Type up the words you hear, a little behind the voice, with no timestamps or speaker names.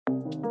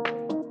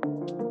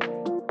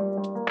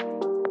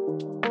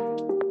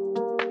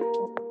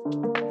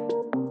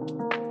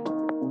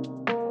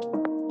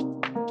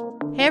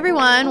Hey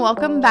everyone,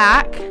 welcome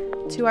back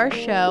to our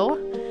show.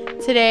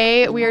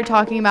 Today we are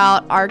talking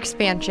about our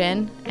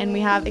expansion, and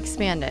we have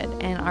expanded,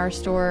 and our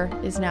store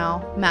is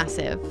now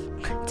massive,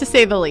 to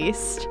say the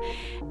least.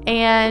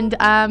 And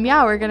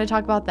we're going to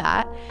talk about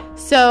that.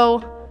 So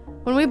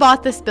when we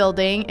bought this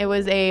building, it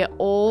was a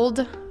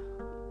old,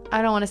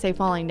 I don't want to say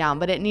falling down,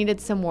 but it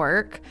needed some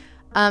work.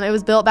 It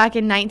was built back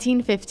in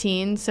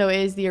 1915, so it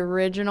is the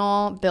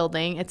original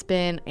building. It's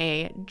been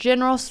a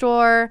general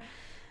store.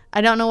 I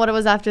don't know what it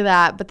was after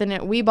that, but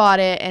then we bought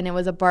it, and it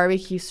was a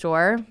barbecue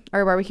store, or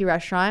a barbecue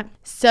restaurant.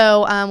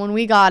 So when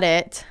we got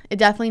it, it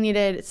definitely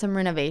needed some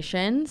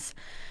renovations.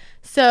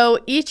 So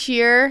each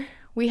year,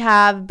 we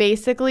have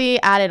basically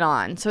added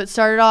on. So it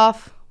started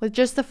off with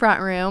just the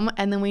front room,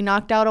 and then we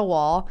knocked out a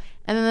wall.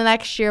 And then the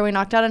next year, we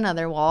knocked out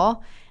another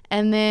wall.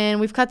 And then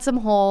we've cut some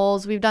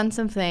holes. We've done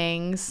some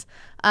things.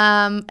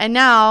 And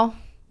now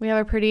we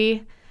have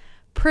a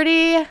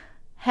pretty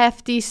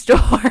hefty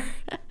store,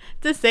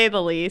 to say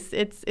the least.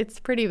 It's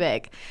pretty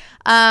big.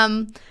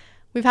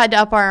 We've had to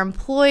up our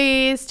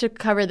employees to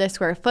cover the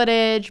square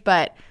footage,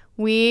 but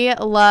we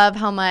love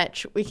how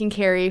much we can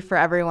carry for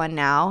everyone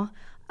now.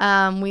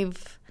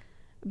 We've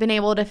been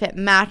able to fit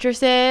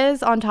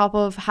mattresses on top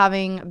of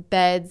having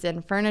beds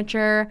and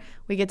furniture.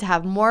 We get to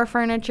have more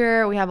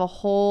furniture. We have a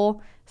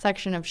whole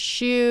section of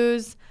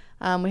shoes.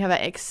 We have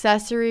an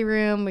accessory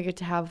room. We get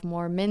to have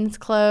more men's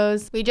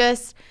clothes. We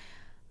just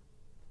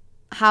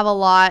have a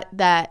lot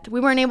that we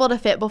weren't able to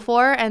fit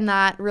before, and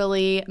that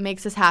really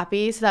makes us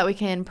happy so that we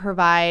can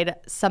provide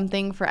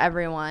something for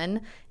everyone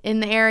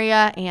in the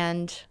area.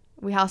 And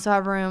we also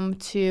have room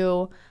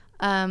to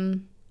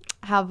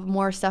have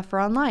more stuff for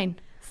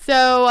online.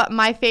 So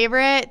my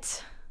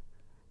favorite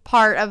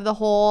part of the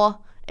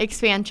whole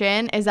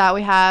expansion is that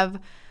we have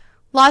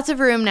lots of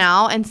room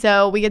now, and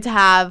so we get to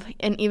have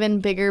an even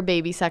bigger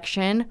baby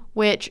section,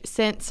 which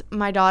since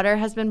my daughter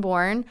has been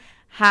born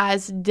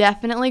has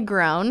definitely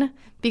grown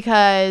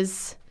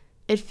because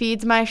it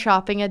feeds my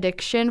shopping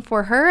addiction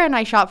for her, and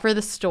I shop for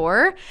the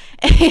store,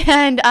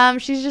 and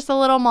she's just a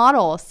little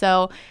model.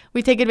 So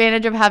we take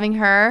advantage of having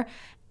her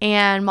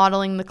and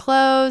modeling the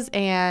clothes,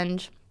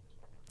 and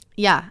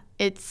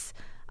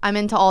I'm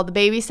into all the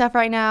baby stuff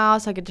right now,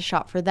 so I get to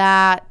shop for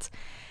that.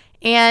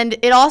 And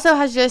it also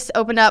has just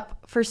opened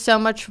up for so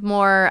much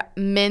more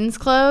men's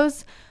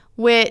clothes,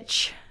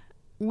 which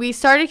we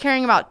started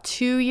caring about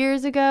 2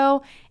 years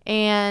ago,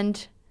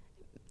 and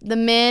the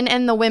men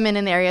and the women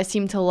in the area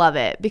seem to love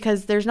it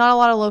because there's not a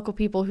lot of local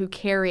people who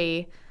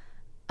carry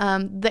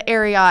the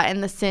area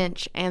and the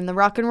cinch and the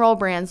rock and roll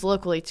brands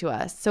locally to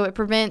us. So it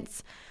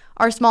prevents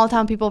our small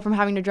town people from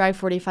having to drive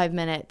 45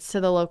 minutes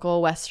to the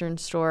local Western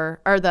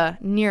store or the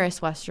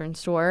nearest Western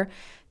store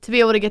to be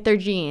able to get their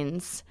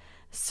jeans.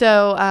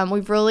 So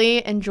we've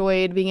really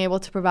enjoyed being able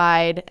to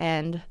provide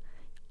and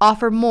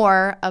offer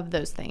more of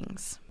those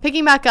things.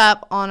 Picking back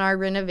up on our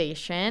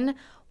renovation,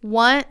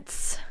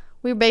 once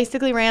we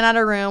basically ran out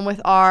of room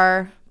with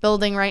our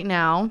building right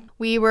now,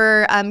 we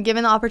were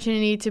given the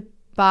opportunity to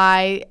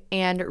buy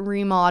and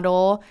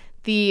remodel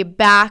the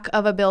back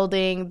of a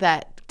building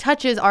that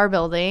touches our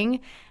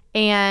building.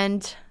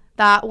 And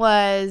that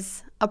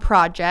was a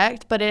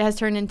project, but it has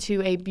turned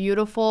into a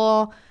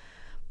beautiful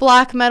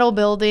black metal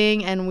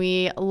building, and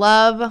we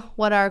love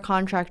what our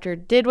contractor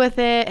did with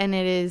it, and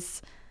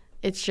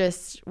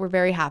we're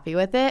very happy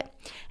with it.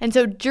 And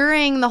so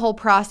during the whole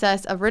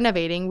process of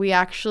renovating,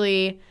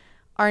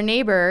 our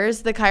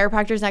neighbors, the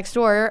chiropractors next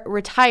door,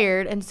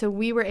 retired, and so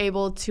we were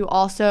able to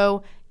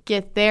also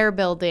get their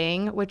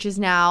building, which is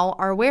now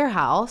our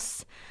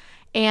warehouse,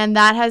 and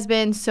that has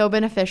been so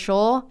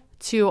beneficial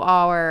to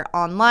our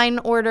online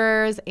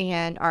orders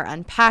and our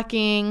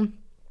unpacking,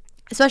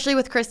 especially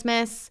with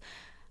Christmas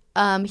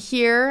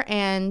here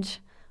and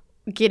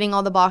getting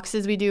all the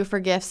boxes we do for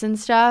gifts and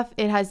stuff.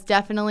 It has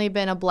definitely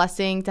been a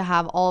blessing to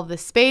have all of the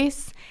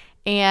space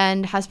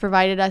and has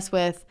provided us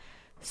with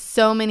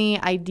so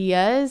many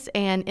ideas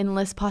and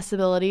endless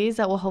possibilities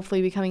that will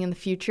hopefully be coming in the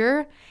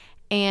future.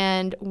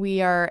 And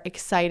we are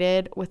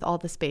excited with all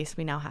the space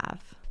we now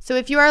have. So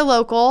if you are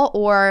local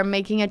or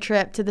making a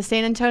trip to the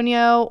San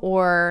Antonio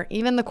or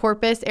even the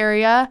Corpus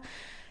area,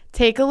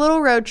 take a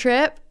little road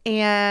trip,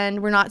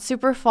 and we're not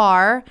super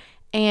far,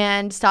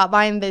 and stop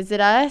by and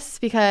visit us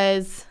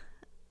because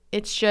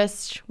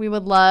we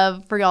would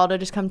love for y'all to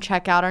just come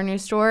check out our new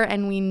store,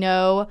 and we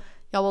know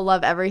y'all will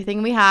love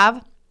everything we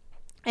have.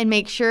 And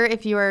make sure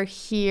if you are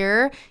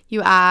here,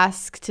 you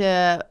ask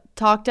to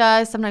talk to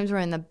us. Sometimes we're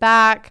in the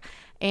back,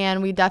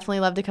 and we definitely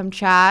love to come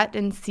chat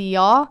and see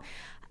y'all.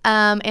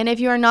 And if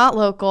you are not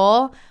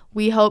local,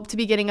 we hope to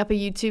be getting up a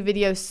YouTube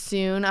video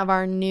soon of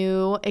our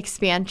new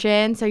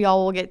expansion, so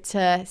y'all will get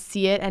to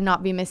see it and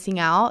not be missing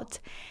out.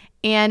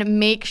 And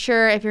make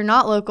sure if you're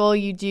not local,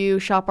 you do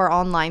shop our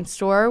online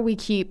store. We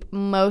keep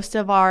most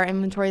of our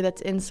inventory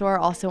that's in store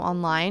also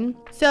online.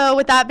 So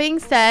with that being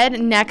said,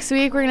 next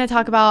week we're going to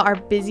talk about our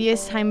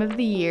busiest time of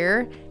the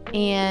year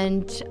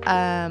and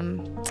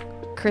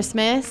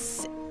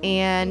Christmas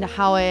and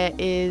how it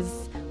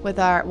is with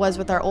our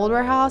old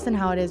warehouse and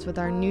how it is with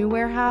our new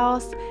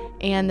warehouse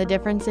and the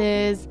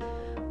differences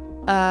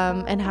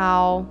and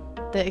how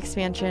the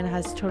expansion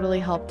has totally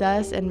helped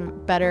us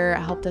and better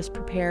helped us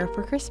prepare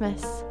for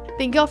Christmas.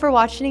 Thank y'all for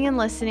watching and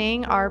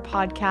listening our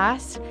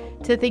podcast.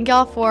 To thank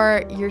y'all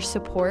for your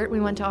support, we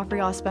want to offer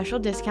y'all a special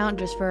discount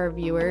just for our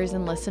viewers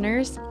and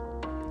listeners.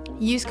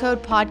 Use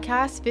code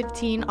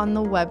podcast15 on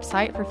the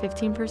website for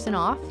 15%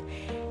 off.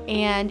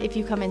 And if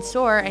you come in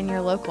store and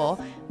you're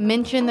local,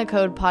 mention the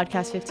code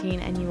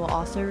podcast15 and you will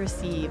also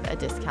receive a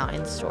discount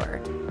in store.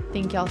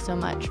 Thank y'all so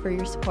much for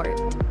your support.